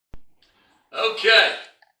Okay,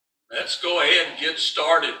 let's go ahead and get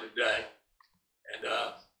started today. And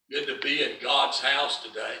good to be in God's house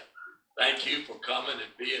today. Thank you for coming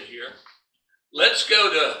and being here. Let's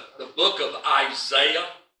go to the book of Isaiah,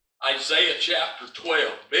 Isaiah chapter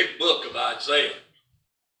 12, big book of Isaiah.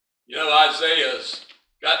 You know, Isaiah's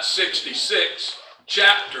got 66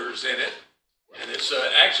 chapters in it, and it's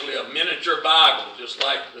actually a miniature Bible, just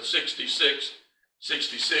like the 66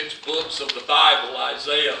 books of the Bible.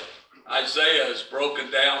 Isaiah is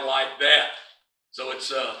broken down like that. So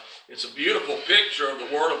it's a beautiful picture of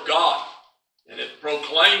the Word of God, and it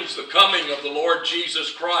proclaims the coming of the Lord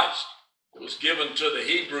Jesus Christ. It was given to the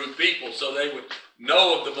Hebrew people so they would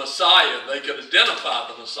know of the Messiah, they could identify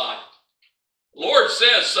the Messiah. The Lord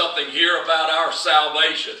says something here about our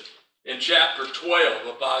salvation in chapter 12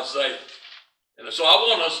 of Isaiah. And so I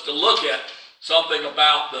want us to look at something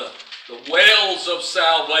about the wells of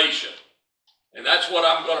salvation. And that's what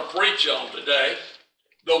I'm going to preach on today,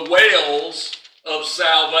 the wells of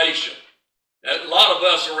salvation. And a lot of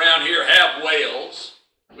us around here have wells.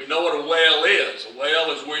 We know what a well is. A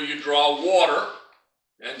well is where you draw water.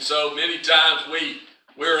 And so many times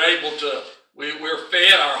we're able to, we're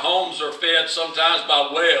fed, our homes are fed sometimes by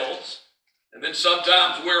wells. And then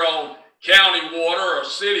sometimes we're on county water or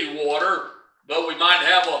city water, but we might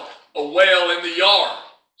have a well in the yard,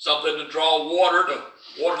 something to draw water, to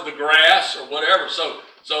water the grass or whatever. So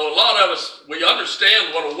a lot of us, we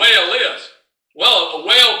understand what a well is. Well, a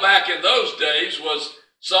well back in those days was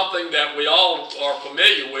something that we all are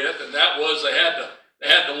familiar with, and that was they had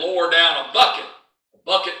to lower down a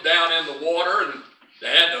bucket down in the water, and they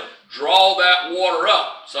had to draw that water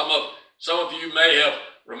up. Some of you may have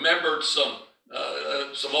remembered some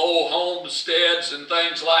old homesteads and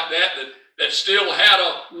things like that still had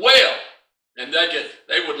a well, and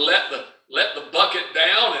they would let the bucket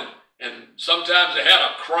down, and sometimes they had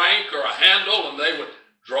a crank or a handle, and they would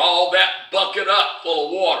draw that bucket up full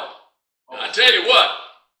of water. And I tell you what,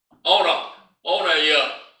 on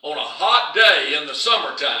a hot day in the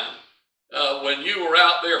summertime, when you were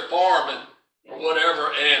out there farming or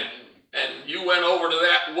whatever, and you went over to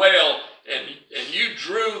that well and you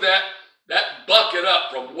drew that bucket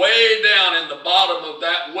up from way down in the bottom of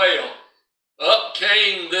that well, up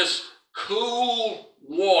came this cool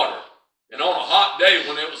water. And on a hot day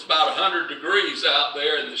when it was about 100 degrees out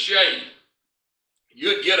there in the shade,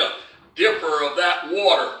 you'd get a dipper of that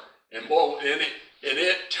water, and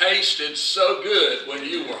it tasted so good when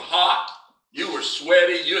you were hot, you were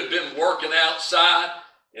sweaty, you had been working outside,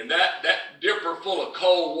 and that dipper full of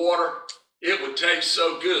cold water, it would taste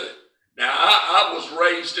so good. Now, I was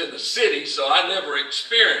raised in the city, so I never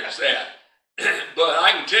experienced that. But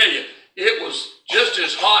I can tell you, it was just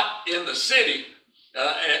as hot in the city,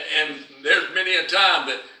 and there's many a time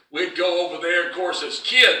that we'd go over there, of course, as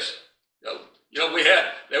kids.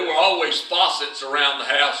 There were always faucets around the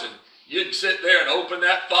house, and you'd sit there and open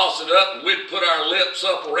that faucet up, and we'd put our lips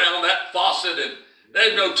up around that faucet, and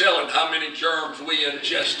there's no telling how many germs we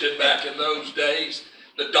ingested back in those days.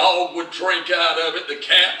 The dog would drink out of it, the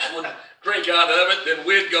cats would drink out of it, then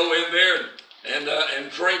we'd go in there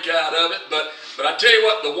and drink out of it. But I tell you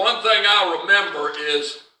what, the one thing I remember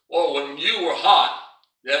is, when you were hot,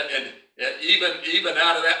 and even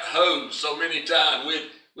out of that hose, so many times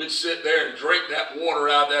we'd sit there and drink that water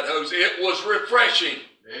out of that hose. It was refreshing.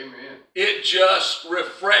 Amen. It just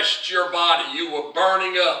refreshed your body. You were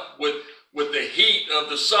burning up with the heat of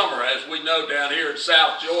the summer, as we know down here in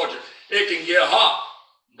South Georgia. It can get hot.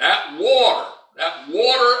 That water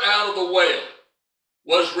out of the well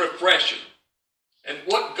was refreshing. And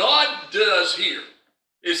what God does here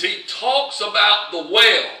is he talks about the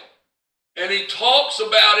well, and he talks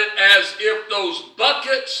about it as if those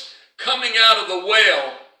buckets coming out of the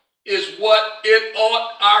well is what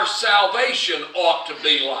our salvation ought to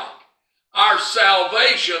be like. Our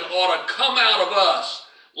salvation ought to come out of us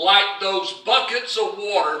like those buckets of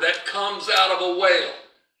water that comes out of a well.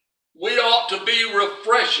 We ought to be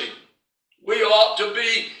refreshing. We ought to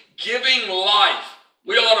be giving life.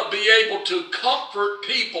 We ought to be able to comfort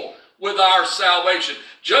people with our salvation,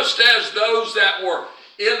 just as those that were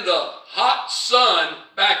in the hot sun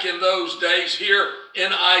back in those days here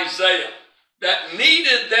in Isaiah, that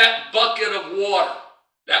needed that bucket of water.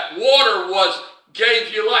 That water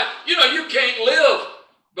gave you life. You know, you can't live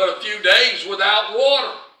but a few days without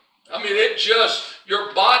water. I mean,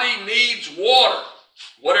 your body needs water.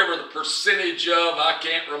 Whatever the percentage of, I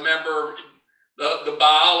can't remember the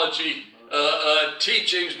biology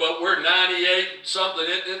teachings, but we're 98 something,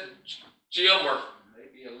 isn't it, Jim? Or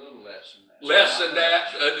maybe a little less than that. Less than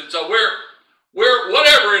that. So we're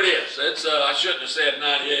whatever it is. It's I shouldn't have said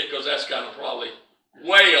 98 because that's kind of probably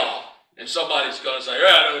way off. And somebody's going to say,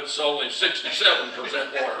 "Yeah, it's only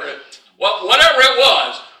 67% water." Well, whatever it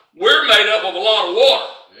was, we're made up of a lot of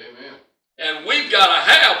water. Amen. And we've got to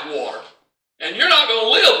have water. And you're not going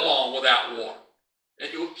to live long without water.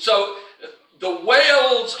 So the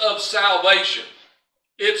wells of salvation,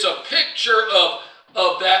 it's a picture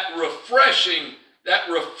of that refreshing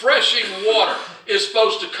water is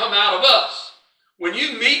supposed to come out of us. When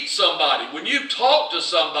you meet somebody, when you talk to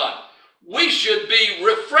somebody, we should be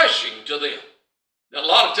refreshing to them. Now, a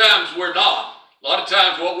lot of times we're not. A lot of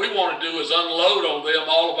times what we want to do is unload on them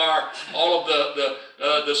all of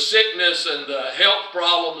the sickness and the health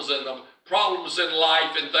problems and the problems in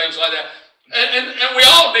life and things like that. And we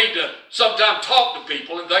all need to sometimes talk to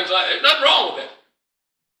people and things like that. There's nothing wrong with that.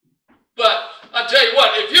 But I tell you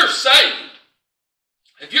what, if you're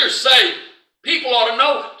saved, people ought to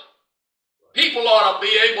know it. People ought to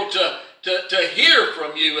be able to hear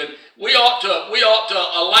from you, and we ought to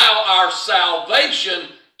allow our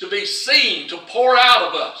salvation to be seen, to pour out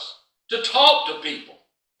of us, to talk to people.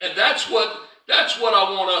 And that's what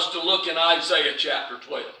I want us to look in Isaiah chapter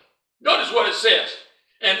 12. Notice what it says.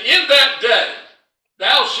 And in that day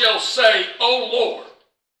thou shalt say, O Lord,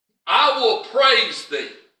 I will praise thee.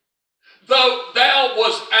 Though thou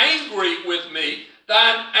wast angry with me,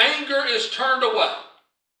 thine anger is turned away,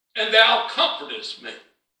 and thou comfortest me.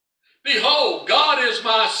 Behold, God is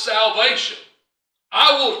my salvation.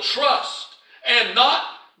 I will trust and not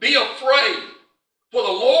be afraid, for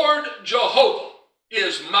the Lord Jehovah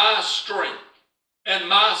is my strength and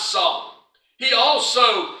my song. He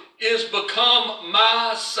also is become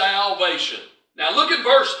my salvation. Now look at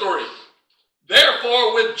verse 3.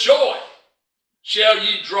 Therefore with joy shall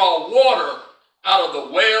ye draw water out of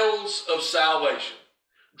the wells of salvation.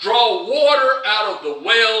 Draw water out of the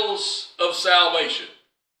wells of salvation.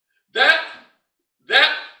 That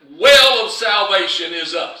well of salvation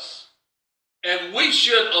is us. And we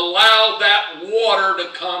should allow that water to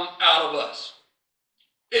come out of us.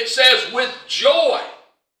 It says with joy,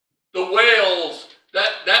 the wells,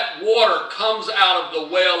 that water comes out of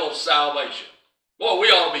the well of salvation. Boy, we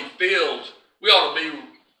ought to be filled. We ought to be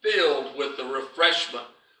filled with the refreshment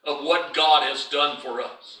of what God has done for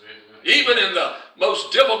us. Amen. Even in the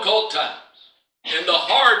most difficult times, in the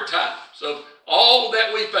hard times of all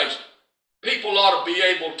that we face, people ought to be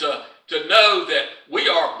able to know that we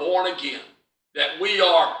are born again, that we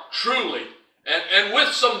are truly, and with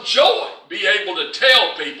some joy, be able to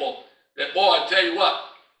tell people that, boy, I tell you what,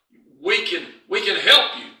 we can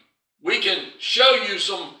help you. We can show you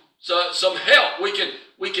some help. We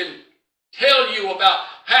can tell you about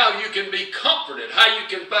how you can be comforted, how you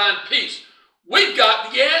can find peace. We've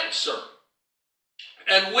got the answer.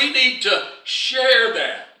 And we need to share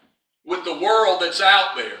that with the world that's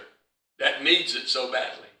out there that needs it so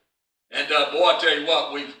badly. And boy, I tell you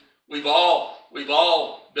what, we've all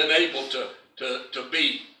been able to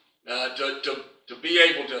be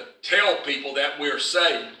able to tell people that we're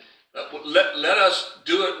saved. Let us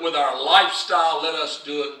do it with our lifestyle. Let us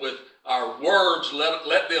do it with our words.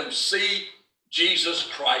 Let them see Jesus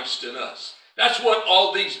Christ in us. That's what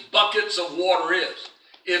all these buckets of water is.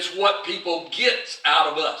 It's what people get out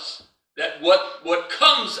of us. That what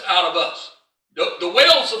comes out of us. The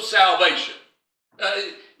wells of salvation.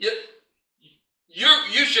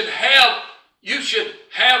 You should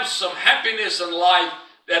have some happiness in life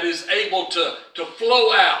that is able to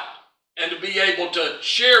flow out and to be able to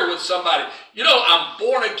share with somebody. You know, I'm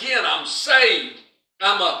born again. I'm saved.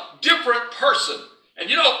 I'm a different person. And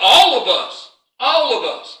you know, all of us,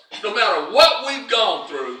 no matter what we've gone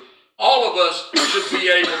through, all of us should be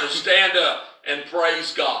able to stand up and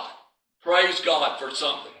praise God. Praise God for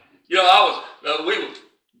something. You know, we were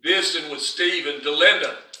visiting with Steve and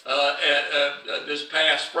Delinda this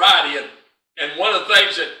past Friday, and one of the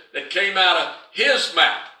things that came out of his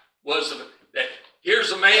mouth was that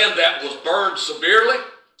here's a man that was burned severely.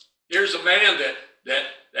 Here's a man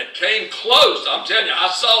that came close. I'm telling you, I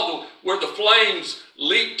saw where the flames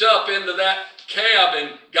leaped up into that cab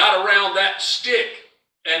and got around that stick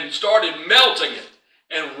and started melting it.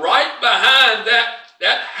 And right behind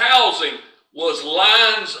that housing was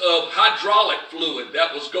lines of hydraulic fluid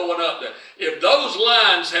that was going up there. If those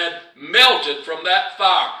lines had melted from that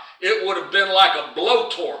fire, it would have been like a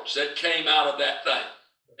blowtorch that came out of that thing.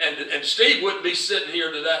 And Steve wouldn't be sitting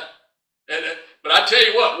here today. But I tell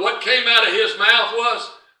you what came out of his mouth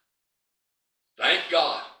was, thank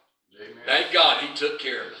God. Amen. Thank God he took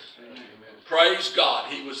care of it. Amen. Praise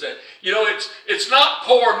God. He was there. You know, it's not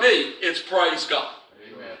poor me, it's praise God.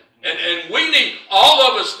 Amen. And we need, all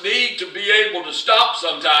of us need to be able to stop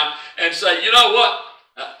sometime and say, you know what?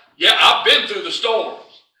 Yeah, I've been through the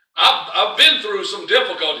storms, I've been through some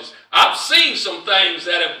difficulties. I've seen some things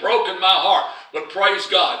that have broken my heart. But praise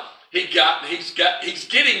God, he's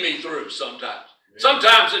getting me through sometimes.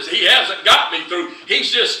 Sometimes he hasn't got me through.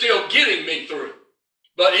 He's just still getting me through.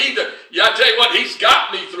 But I tell you what, he's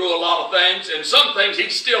got me through a lot of things, and some things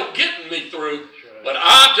he's still getting me through. But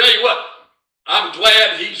I tell you what, I'm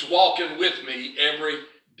glad he's walking with me every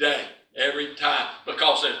day, every time,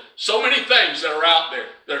 because there's so many things that are out there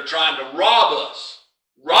that are trying to rob us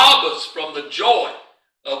from the joy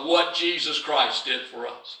of what Jesus Christ did for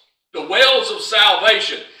us. The wells of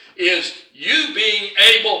salvation is you being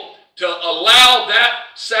able to allow that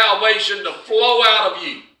salvation to flow out of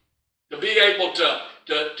you, to be able to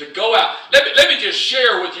go out. Let me just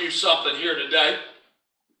share with you something here today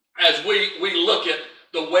as we look at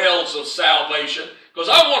the wells of salvation, because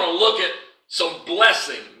I want to look at some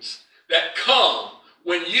blessings that come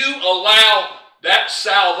when you allow that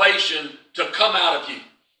salvation to come out of you.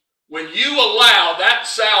 When you allow that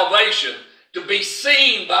salvation to be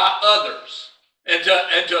seen by others, and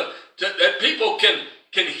that people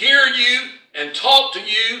can hear you and talk to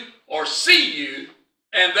you or see you,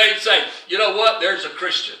 and they say, you know what, there's a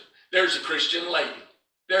Christian. There's a Christian lady.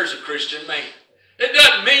 There's a Christian man. It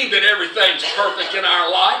doesn't mean that everything's perfect in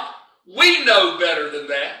our life. We know better than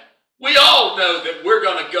that. We all know that we're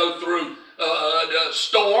going to go through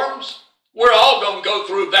storms. We're all going to go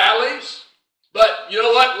through valleys. But you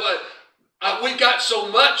know what? We got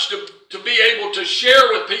so much to be able to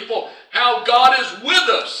share with people how God is with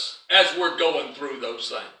us as we're going through those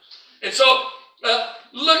things. And so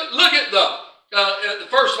look at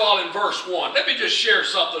first of all in verse 1. Let me just share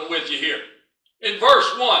something with you here. In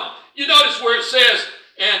verse 1, you notice where it says,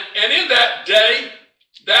 and in that day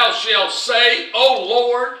thou shalt say, O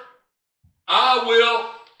Lord, I will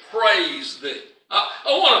praise thee. I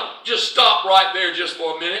want to just stop right there just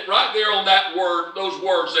for a minute, right there on that word, those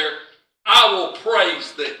words there. I will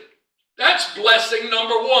praise thee. That's blessing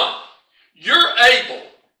number 1. You're able,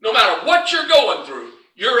 no matter what you're going through,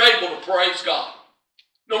 you're able to praise God.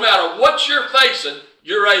 No matter what you're facing,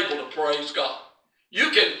 you're able to praise God. You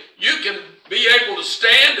can be able to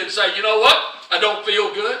stand and say, you know what? I don't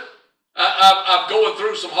feel good. I'm going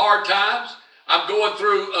through some hard times. I'm going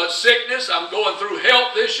through sickness. I'm going through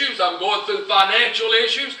health issues. I'm going through financial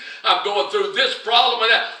issues. I'm going through this problem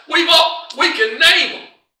and that. We can name them.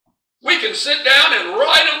 We can sit down and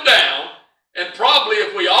write them down, and probably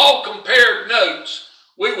if we all compared notes,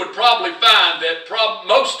 we would probably find that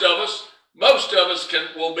most of us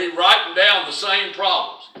will be writing down the same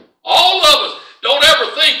problems. All of us. Don't ever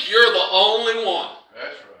think you're the only one.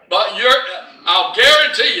 That's right. But I'll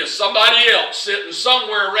guarantee you somebody else sitting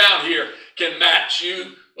somewhere around here can match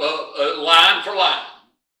you line for line.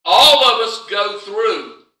 All of us go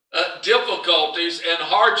through difficulties and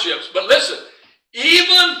hardships. But listen,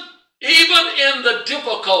 even in the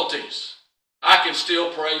difficulties, I can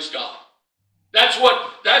still praise God. That's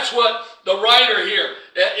what the writer here,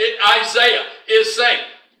 Isaiah, is saying.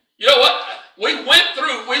 You know what? We went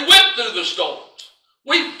through the storms.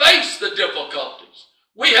 We faced the difficulties.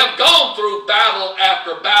 We have gone through battle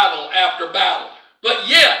after battle after battle. But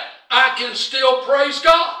yet, I can still praise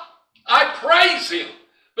God. I praise Him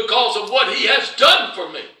because of what He has done for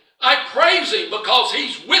me. I praise Him because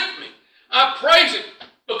He's with me. I praise Him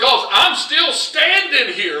because I'm still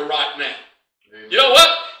standing here right now. Amen. You know what?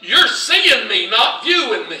 You're seeing me, not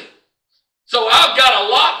viewing me. So I've got a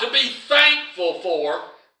lot to be thankful for,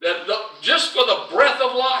 just for the breath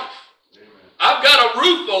of life. Amen. I've got a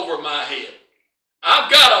roof over my head.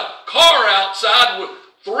 I've got a car outside with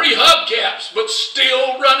 3 hubcaps, but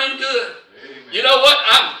still running good. Amen. You know what?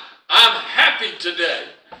 I'm happy today.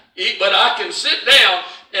 But I can sit down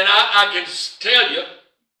and I can tell you,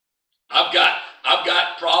 I've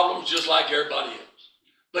got problems just like everybody else.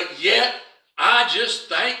 But yet, I just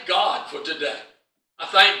thank God for today. I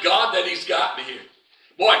thank God that He's got me here.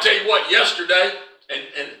 Boy, I tell you what, yesterday,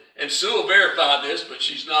 and Sue will verify this, but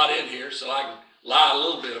she's not in here, so I can lie a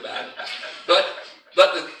little bit about it.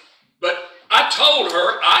 But I told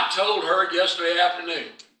her yesterday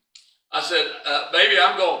afternoon. I said, baby,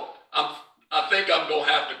 I think I'm going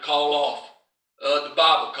to have to call off the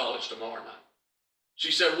Bible college tomorrow night.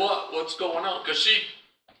 She said, what's going on? Because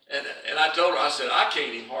and I told her, I said, I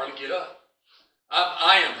can't even hardly get up.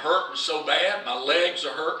 I am hurting so bad. My legs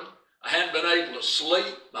are hurting. I hadn't been able to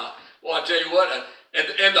sleep. I tell you what,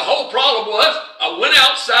 and the whole problem was I went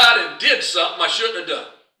outside and did something I shouldn't have done.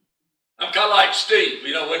 I'm kind of like Steve,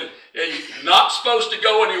 you know, when he's not supposed to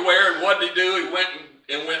go anywhere, and what did he do?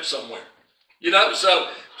 He went somewhere. You know, so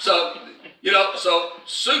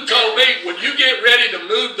Sue told me, when you get ready to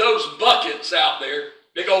move those buckets out there,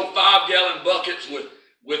 big old 5-gallon buckets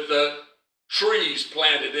with trees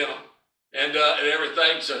planted in them and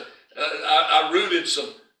everything. So I rooted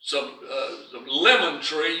some lemon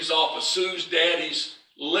trees off of Sue's daddy's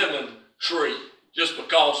lemon tree just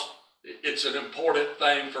because it's an important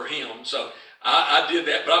thing for him. So I did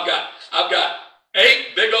that. But I've got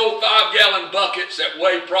 8 big old 5-gallon buckets that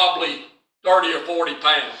weigh probably 30 or 40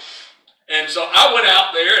 pounds. And so I went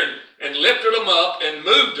out there and lifted them up and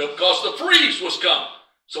moved them because the freeze was coming.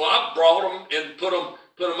 So I brought them and put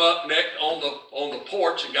them up on the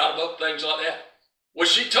porch and got them up, things like that. Well,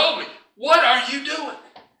 she told me, "What are you doing?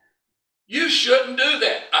 You shouldn't do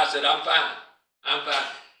that." I said, "I'm fine. I'm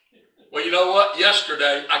fine." Well, you know what?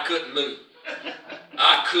 Yesterday, I couldn't move.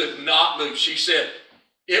 I could not move. She said,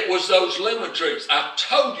 "It was those lemon trees. I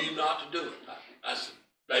told you not to do it." I said,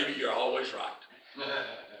 "Baby, you're always right.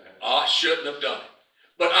 I shouldn't have done it."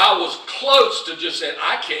 But I was close to just saying,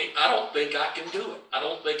 I don't think I can do it. I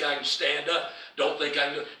don't think I can stand up. Don't think I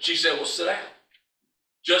can do it. She said, "Well, sit down.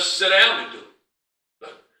 Just sit down and do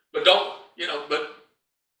it. But don't, but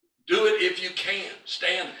do it if you can.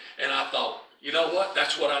 Stand." And I thought, you know what?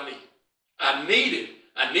 That's what I need. I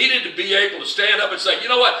needed to be able to stand up and say, you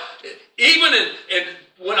know what? Even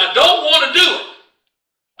when I don't want to do it,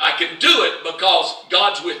 I can do it because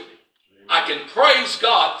God's with me. I can praise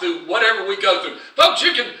God through whatever we go through. Folks,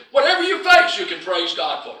 whatever you face, you can praise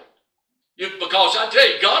God for it. Because I tell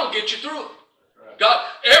you, God will get you through it. God,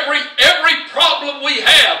 every problem we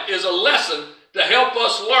have is a lesson to help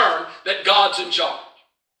us learn that God's in charge.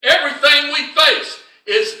 Everything we face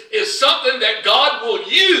is something that God will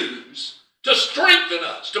use to strengthen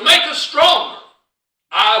us, to make us stronger.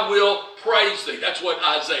 I will praise thee. That's what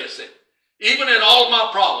Isaiah said. Even in all of my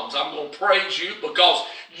problems, I'm going to praise you because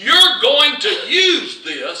you're going to use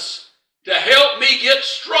this to help me get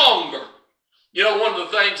stronger. You know, one of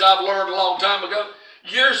the things I've learned a long time ago,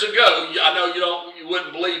 years ago, I know you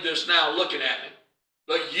wouldn't believe this now looking at me,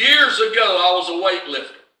 but years ago I was a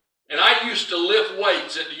weightlifter. And I used to lift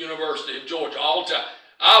weights at the University of Georgia all the time.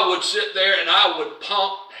 I would sit there and I would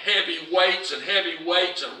pump heavy weights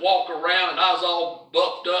and walk around, and I was all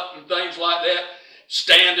buffed up and things like that,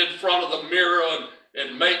 stand in front of the mirror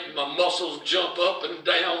and make my muscles jump up and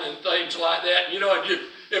down and things like that.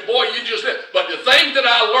 And boy, you just lift. But the thing that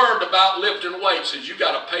I learned about lifting weights is you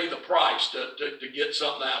got to pay the price to get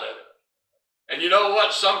something out of it. And you know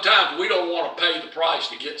what? Sometimes we don't want to pay the price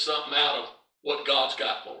to get something out of what God's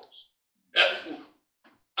got for us.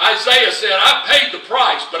 Isaiah said, "I paid the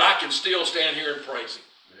price, but I can still stand here and praise him."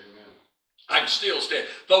 Amen. I can still stand.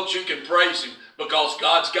 Folks, you can praise him because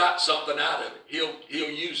God's got something out of it. He'll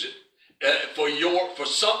use it for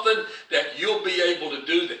something that you'll be able to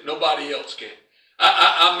do that nobody else can.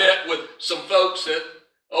 I met with some folks that,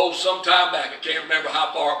 some time back, I can't remember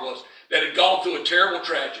how far it was, that had gone through a terrible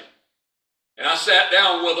tragedy. And I sat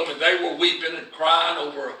down with them, and they were weeping and crying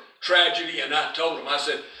over a tragedy, and I told them, I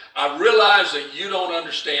said, "I realize that you don't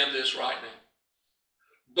understand this right now.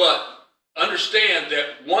 But understand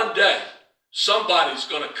that one day, somebody's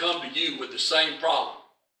going to come to you with the same problem.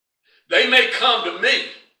 They may come to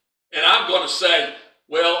me, and I'm going to say,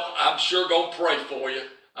 well, I'm sure going to pray for you.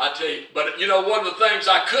 I tell you, but one of the things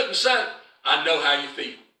I couldn't say, I know how you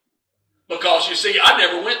feel. Because you see, I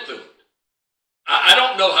never went through it. I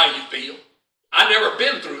don't know how you feel. I never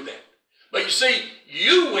been through that. But you see,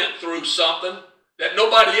 you went through something that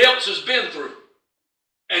nobody else has been through.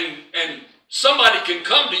 And somebody can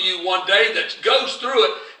come to you one day that goes through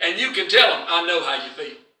it, and you can tell them, I know how you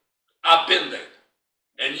feel. I've been there.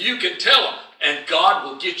 And you can tell them, and God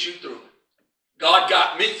will get you through it. God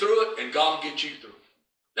got me through it, and God will get you through it.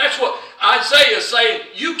 That's what Isaiah is saying.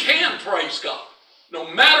 You can praise God, no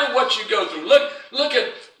matter what you go through. Look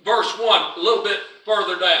at verse 1 a little bit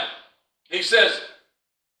further down. He says,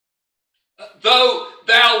 "Though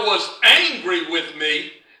thou wast angry with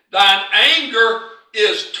me, thine anger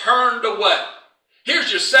is turned away." Here's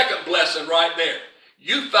your second blessing right there.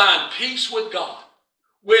 You find peace with God.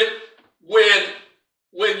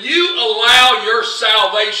 When you allow your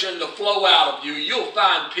salvation to flow out of you, you'll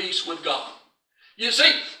find peace with God. You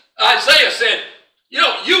see, Isaiah said,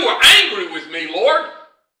 you were angry with me, Lord.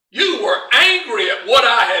 You were angry at what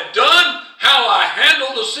I had done, how I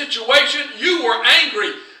handled the situation. You were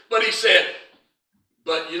angry. But he said,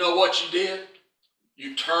 but you know what you did?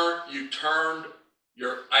 You turned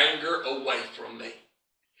your anger away from me.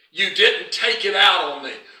 You didn't take it out on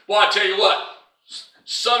me. Well, I tell you what,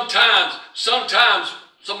 sometimes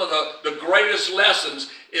some of the greatest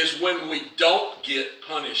lessons is when we don't get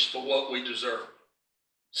punished for what we deserve.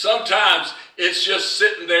 Sometimes it's just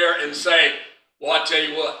sitting there and saying, well, I tell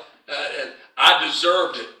you what, I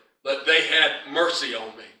deserved it, but they had mercy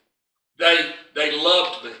on me. They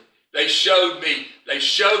loved me. They showed me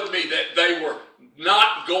that they were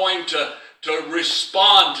not going to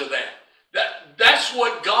respond to that. That's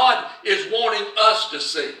what God is wanting us to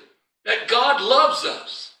see. That God loves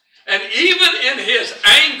us. And even in his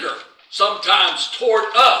anger sometimes toward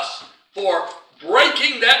us for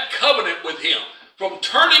breaking that covenant with him, from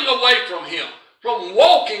turning away from him, from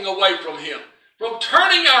walking away from him, from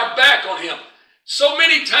turning our back on him, so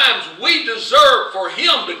many times we deserve for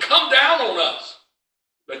him to come down on us.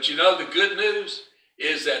 But you know, the good news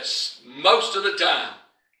is that most of the time,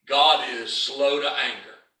 God is slow to anger.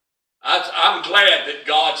 I'm glad that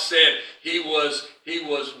God said he was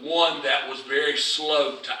one that was very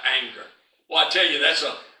slow to anger. Well, I tell you,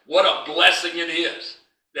 what a blessing it is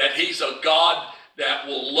that he's a God that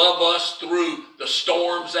will love us through the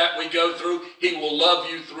storms that we go through. He will love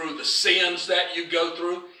you through the sins that you go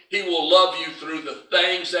through. He will love you through the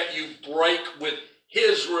things that you break with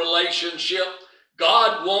his relationship.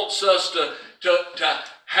 God wants us to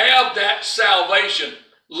have that salvation.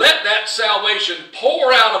 Let that salvation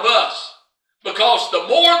pour out of us, because the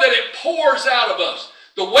more that it pours out of us,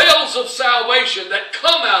 the wells of salvation that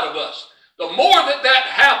come out of us, the more that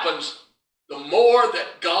happens, the more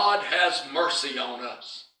that God has mercy on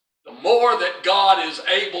us. The more that God is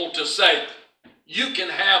able to say, you can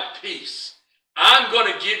have peace. I'm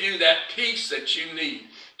going to give you that peace that you need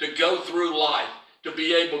to go through life, to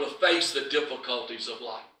be able to face the difficulties of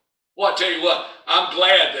life. Well, I tell you what, I'm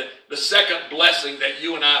glad that the second blessing that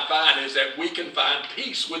you and I find is that we can find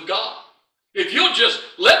peace with God. If you'll just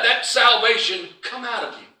let that salvation come out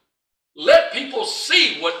of you, let people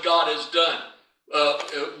see what God has done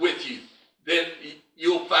with you, then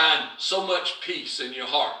you'll find so much peace in your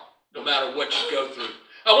heart, no matter what you go through.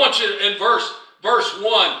 I want you to, in verse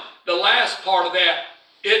 1, the last part of that,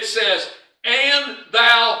 it says, and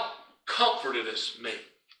thou comfortedest me.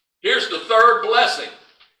 Here's the third blessing.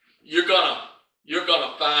 You're gonna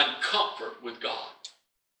find comfort with God.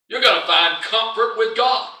 You're gonna find comfort with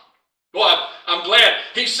God. Boy, I'm glad.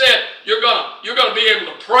 He said you're gonna be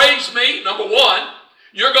able to praise me, number one.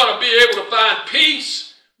 You're gonna be able to find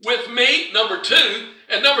peace with me, number two.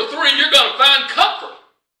 And number three, you're gonna find comfort.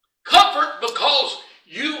 Comfort because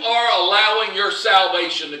you are allowing your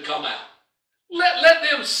salvation to come out.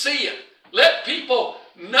 Let them see it. Let people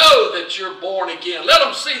know that you're born again. Let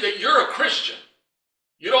them see that you're a Christian.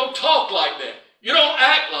 You don't talk like that. You don't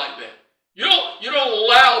act like that. You don't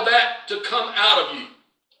allow that to come out of you.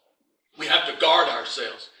 We have to guard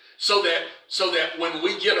ourselves so that when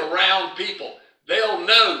we get around people, they'll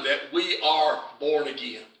know that we are born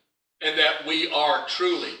again and that we are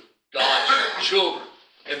truly God's children.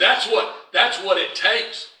 And that's what it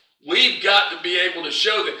takes. We've got to be able to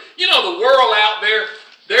show them. You know, the world out there,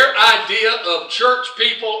 their idea of church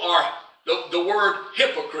people are the word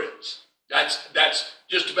hypocrites. That's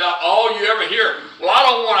just about all you ever hear. Well, I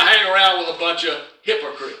don't want to hang around with a bunch of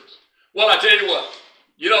hypocrites. Well, I tell you what.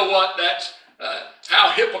 You know what? That's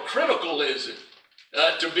how hypocritical is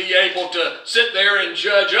it to be able to sit there and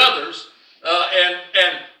judge others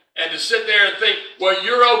and to sit there and think, well,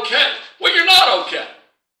 you're okay. Well, you're not okay.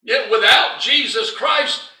 Yet without Jesus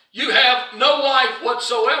Christ, you have no life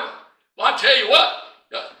whatsoever. Well, I tell you what.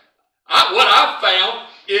 What I've found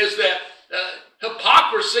is that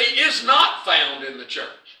hypocrisy is not found in the church.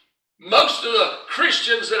 Most of the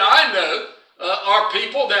Christians that I know are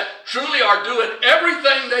people that truly are doing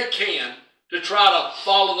everything they can to try to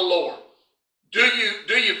follow the Lord. Do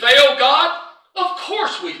you fail God? Of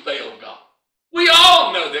course we fail God. We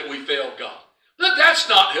all know that we fail God. But that's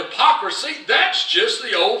not hypocrisy. That's just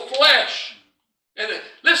the old flesh. And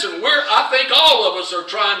listen, I think all of us are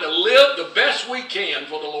trying to live the best we can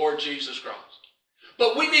for the Lord Jesus Christ.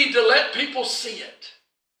 But we need to let people see it.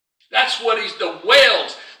 That's what the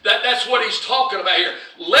wells, that's what he's talking about here.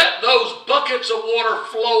 Let those buckets of water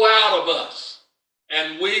flow out of us,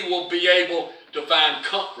 and we will be able to find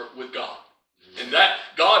comfort with God. And that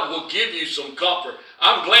God will give you some comfort.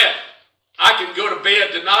 I'm glad I can go to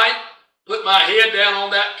bed tonight, put my head down on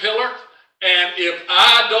that pillar, and if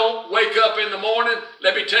I don't wake up in the morning,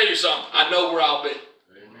 let me tell you something, I know where I'll be.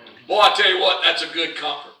 Amen. Boy, I tell you what, that's a good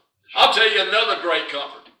comfort. I'll tell you another great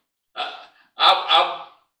comfort.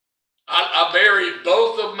 I buried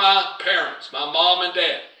both of my parents, my mom and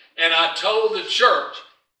dad, and I told the church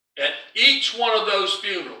at each one of those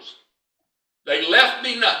funerals, they left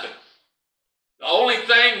me nothing. The only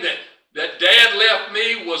thing that Dad left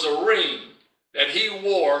me was a ring that he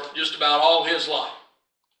wore just about all his life.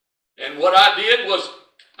 And what I did was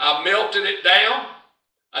I melted it down.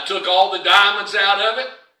 I took all the diamonds out of it,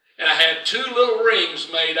 and I had 2 little rings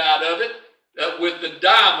made out of it with the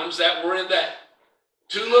diamonds that were in that.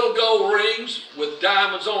 2 little gold rings with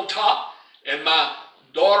diamonds on top, and my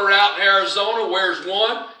daughter out in Arizona wears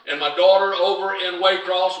one, and my daughter over in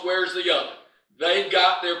Waycross wears the other. They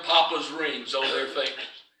got their papa's rings on their fingers.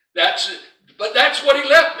 But that's what he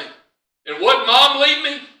left me. And what Mom leave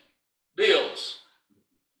me? Bills.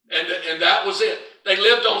 And that was it. They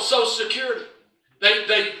lived on Social Security. They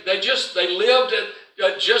lived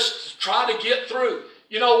at just try to get through.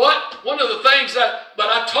 You know what? One of the things but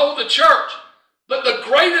I told the church, but the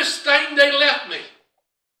greatest thing they left me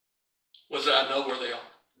was that I know where they are.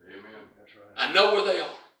 Amen. That's right. I know where they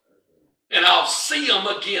are. And I'll see them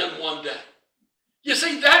again one day. You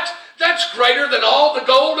see, that's greater than all the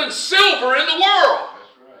gold and silver in the world.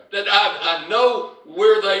 That's right. That I know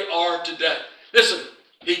where they are today. Listen,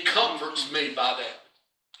 he comforts me by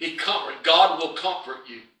that. God will comfort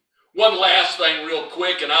you. One last thing real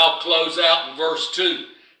quick, and I'll close out in verse 2.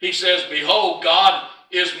 He says, behold, God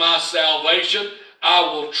is my salvation. I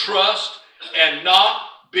will trust and not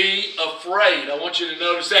be afraid. I want you to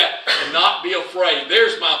notice that, and not be afraid.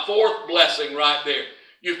 There's my 4th blessing right there.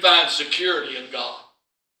 You find security in God.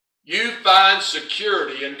 You find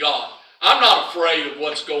security in God. I'm not afraid of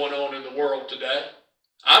what's going on in the world today.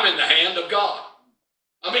 I'm in the hand of God.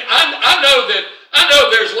 I mean, I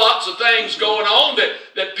know there's lots of things going on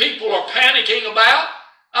that people are panicking about.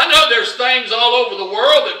 I know there's things all over the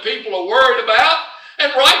world that people are worried about,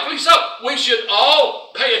 and rightfully so. We should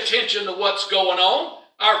all pay attention to what's going on.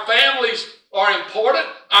 Our families are important.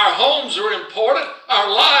 Our homes are important.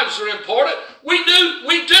 Our lives are important. We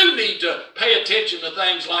do need to pay attention to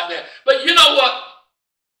things like that. But you know what?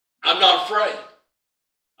 I'm not afraid.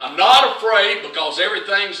 I'm not afraid because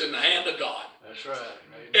everything's in the hand of God. That's right.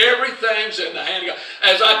 Everything's in the hand of God.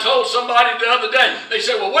 As I told somebody the other day, they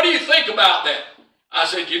said, well, what do you think about that? I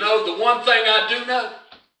said, you know, the one thing I do know,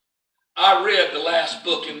 I read the last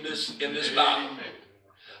book in this Bible.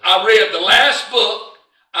 I read the last book.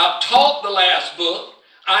 I've taught the last book.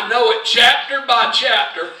 I know it chapter by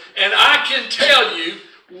chapter, and I can tell you,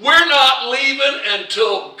 we're not leaving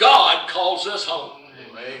until God calls us home.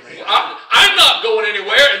 I'm not going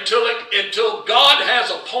anywhere until God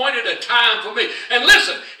has appointed a time for me. And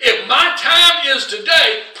listen, if my time is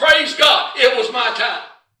today, praise God, it was my time.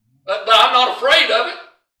 But I'm not afraid of it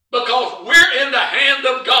because we're in the hand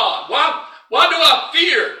of God. Why do I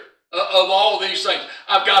fear of all these things?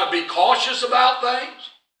 I've got to be cautious about things.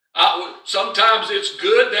 Sometimes it's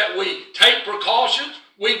good that we take precautions.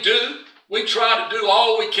 We do. We try to do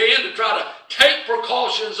all we can to try to take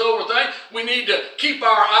precautions over things. We need to keep our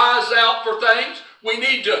eyes out for things. We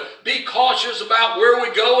need to be cautious about where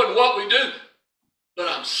we go and what we do. But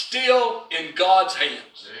I'm still in God's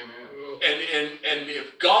hands. Amen. And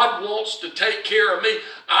if God wants to take care of me,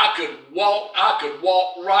 I could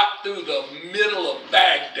walk right through the middle of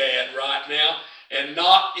Baghdad right now and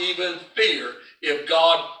not even fear if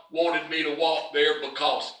God wanted me to walk there,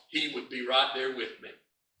 because he would be right there with me.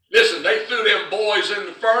 Listen, they threw them boys in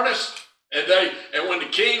the furnace, and when the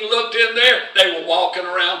king looked in there, they were walking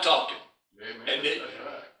around talking. Amen. And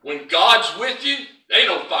when God's with you, there ain't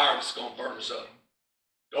no fire that's going to burn us up.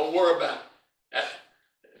 Don't worry about it.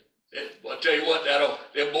 I'll tell you what,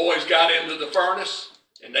 them boys got into the furnace,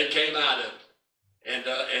 and they came out of it.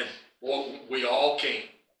 And boy, we all came.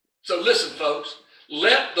 So listen, folks,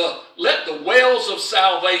 let the wells of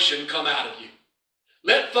salvation come out of you.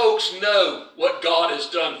 Let folks know what God has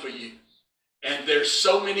done for you. And there's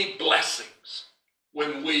so many blessings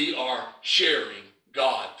when we are sharing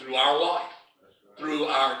God through our life, through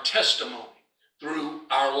our testimony, through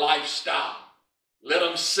our lifestyle. Let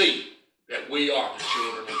them see that we are the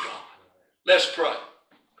children of God. Let's pray.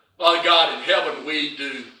 Father God in heaven, we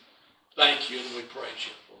do thank you and we praise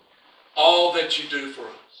you for all that you do for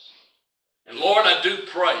us. And Lord, I do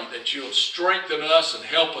pray that you'll strengthen us and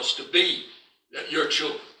help us to be your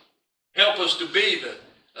children. Help us to be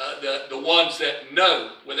the ones that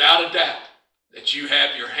know without a doubt that you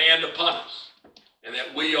have your hand upon us and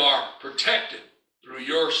that we are protected through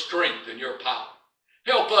your strength and your power.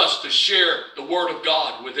 Help us to share the word of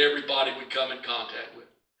God with everybody we come in contact with.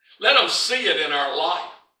 Let them see it in our life.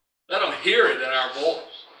 Let them hear it in our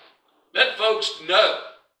voice. Let folks know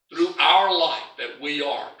through our life that we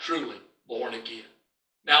are truly born again.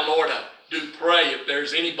 Now, Lord, I do pray if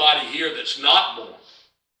there's anybody here that's not born,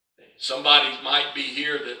 somebody might be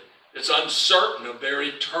here that's uncertain of their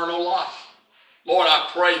eternal life. Lord, I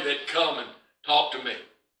pray that come and talk to me.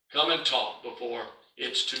 Come and talk before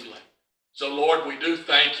it's too late. So, Lord, we do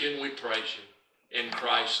thank you and we praise you. In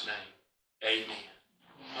Christ's name, amen.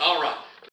 All right.